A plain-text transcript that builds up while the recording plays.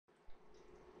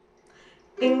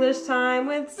English time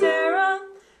with Sarah.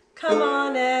 Come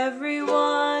on,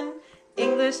 everyone.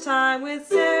 English time with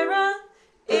Sarah.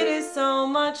 It is so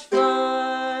much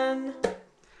fun.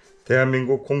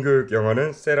 대한민국 공교육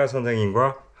영어는 세라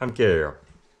선생님과 함께해요.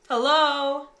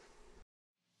 Hello.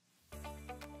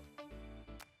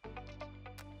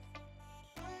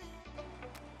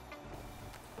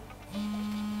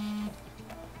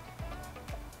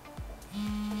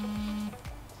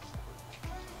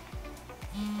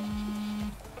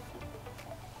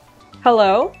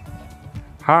 Hello.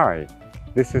 Hi,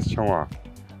 this is Chongwa.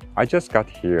 I just got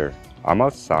here. I'm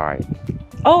outside.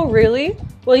 Oh, really?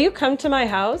 Will you come to my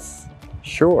house?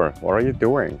 Sure, what are you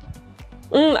doing?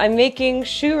 I'm making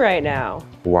shoe right now.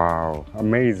 Wow,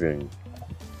 amazing.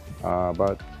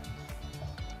 But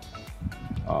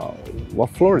what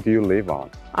floor do you live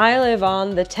on? I live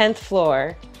on the 10th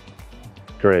floor.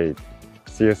 Great.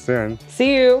 See you soon.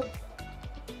 See you.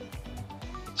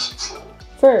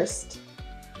 First.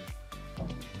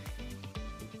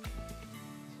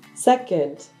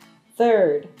 Second,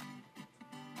 third,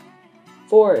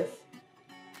 fourth,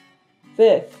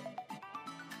 fifth,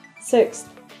 sixth,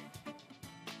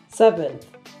 seventh,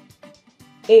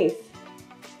 eighth,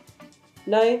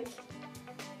 ninth,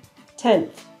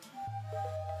 10th.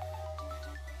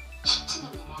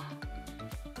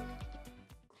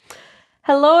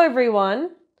 Hello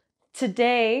everyone.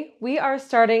 Today we are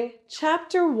starting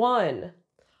chapter 1.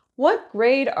 What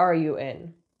grade are you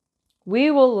in? We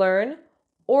will learn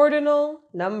ordinal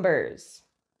numbers.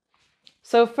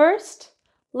 So first,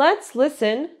 let's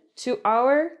listen to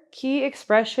our key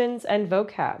expressions and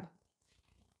vocab.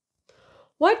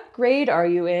 What grade are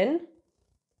you in?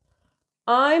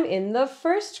 I'm in the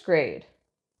first grade.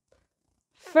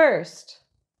 First,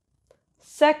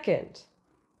 second,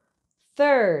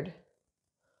 third,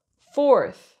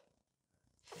 fourth,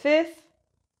 fifth,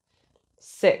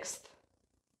 sixth.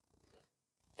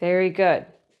 Very good.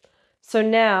 So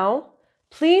now,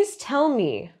 please tell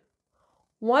me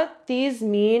what these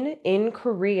mean in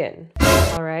Korean.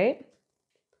 All right?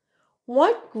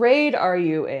 What grade are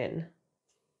you in?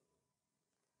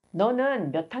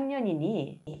 너는 몇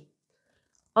학년이니?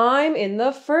 I'm in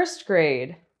the first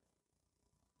grade.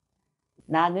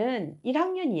 나는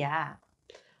 1학년이야.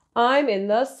 I'm in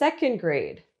the second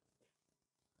grade.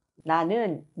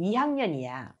 나는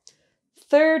 2학년이야.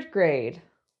 Third grade.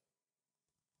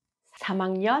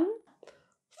 3학년,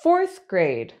 Fourth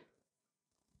grade.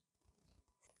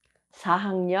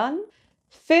 4학년,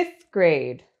 Fifth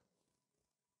grade.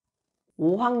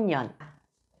 5학년,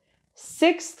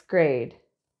 Sixth grade.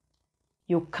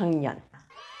 6학년.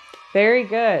 Very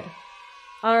good.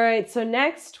 All right, so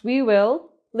next we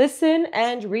will listen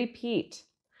and repeat.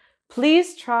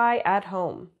 Please try at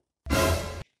home.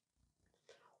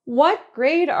 What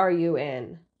grade are you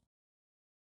in?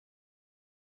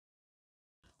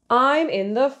 I'm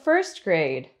in the first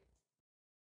grade.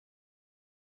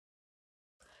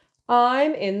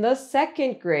 I'm in the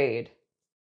second grade.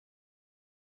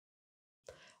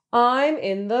 I'm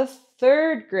in the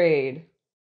third grade.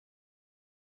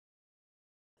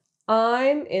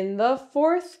 I'm in the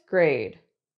fourth grade.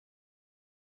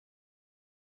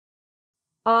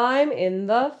 I'm in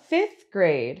the fifth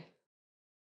grade.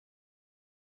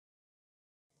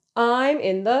 I'm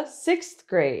in the sixth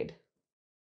grade.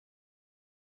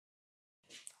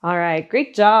 All right,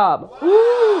 great job.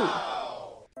 Woo!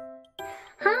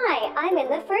 Hi, I'm in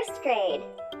the first grade.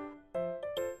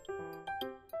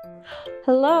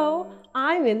 Hello,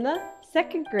 I'm in the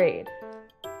second grade.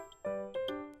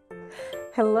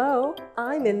 Hello,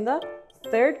 I'm in the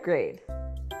third grade.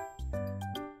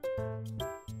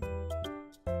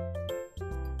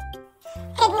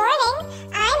 Good morning,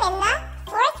 I'm in the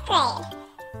fourth grade.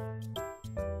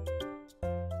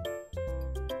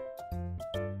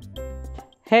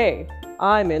 Hey,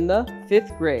 I'm in the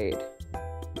fifth grade.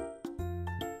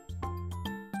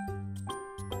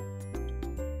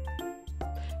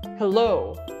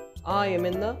 Hello, I am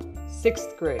in the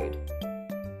sixth grade.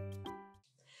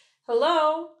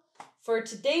 Hello! For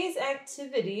today's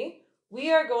activity,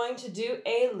 we are going to do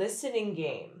a listening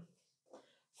game.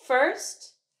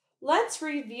 First, let's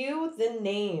review the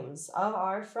names of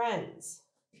our friends.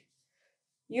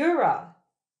 Yura,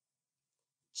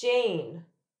 Jane,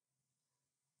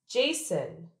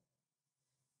 Jason,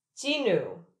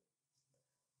 Jinu,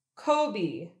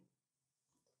 Kobe,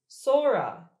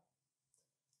 Sora,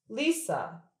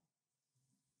 Lisa,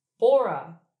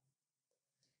 Bora,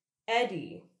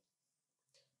 Eddie,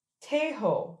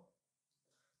 Teho,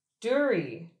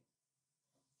 Duri,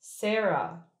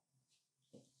 Sarah.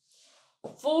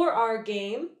 For our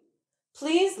game,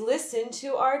 please listen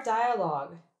to our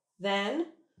dialogue. Then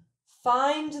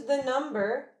Find the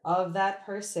number of that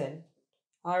person.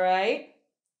 All right?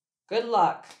 Good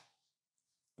luck.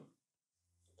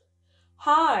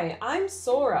 Hi, I'm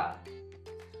Sora.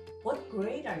 What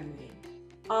grade are you in?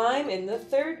 I'm in the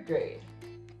 3rd grade.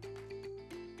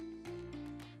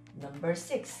 Number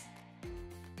 6.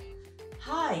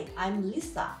 Hi, I'm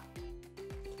Lisa.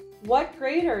 What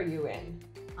grade are you in?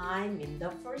 I'm in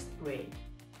the 1st grade.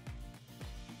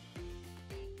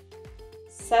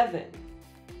 7.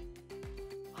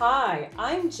 Hi,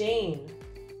 I'm Jane.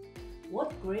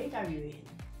 What grade are you in?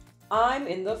 I'm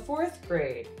in the 4th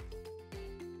grade.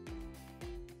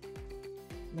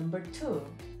 Number 2.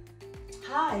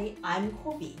 Hi, I'm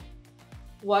Kobe.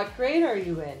 What grade are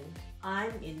you in?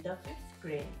 I'm in the 5th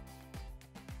grade.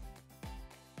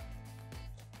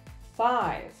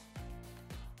 5.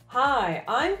 Hi,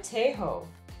 I'm Teho.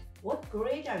 What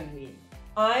grade are you in?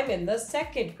 I'm in the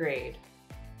 2nd grade.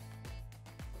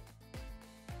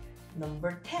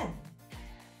 Number 10.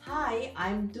 Hi,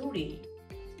 I'm Duri.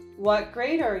 What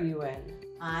grade are you in?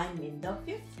 I'm in the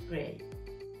 5th grade.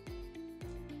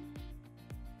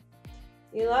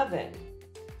 11.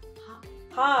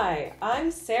 Hi, I'm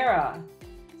Sarah.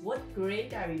 What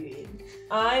grade are you in?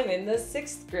 I'm in the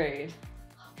 6th grade.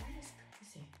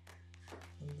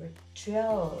 Number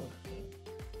 12.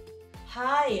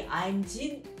 Hi, I'm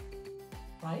Jin.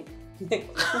 Right?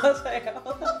 맞아요.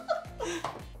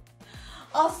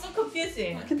 Oh, so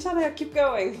confusing. 괜찮아요. Keep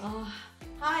going.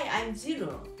 Hi, I'm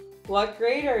Jiru. What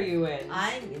grade are you in?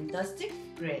 I'm in the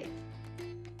 6th grade.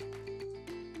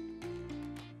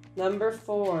 Number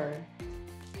 4.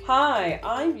 Hi,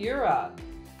 I'm Yura.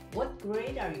 What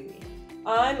grade are you in?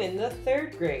 I'm in the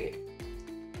 3rd grade.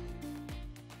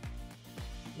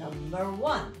 Number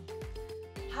 1.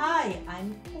 Hi,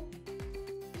 I'm Kobe.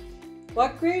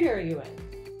 What grade are you in?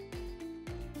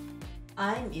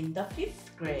 I'm in the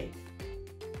 5th grade.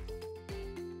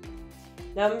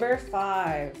 Number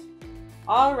 5.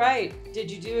 All right, did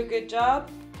you do a good job?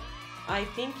 I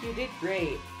think you did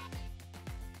great.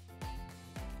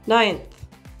 9th,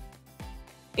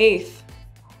 8th,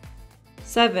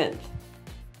 7th,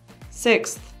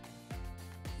 6th,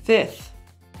 5th,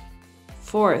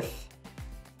 4th,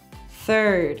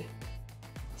 3rd,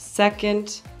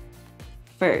 2nd,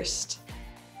 1st.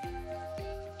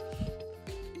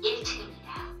 1층입니다.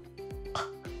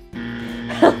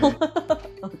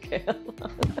 Okay.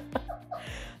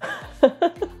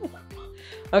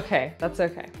 Okay, that's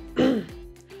okay.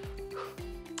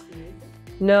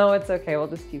 No, it's okay. We'll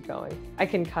just keep going. I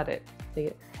can cut it. See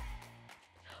it.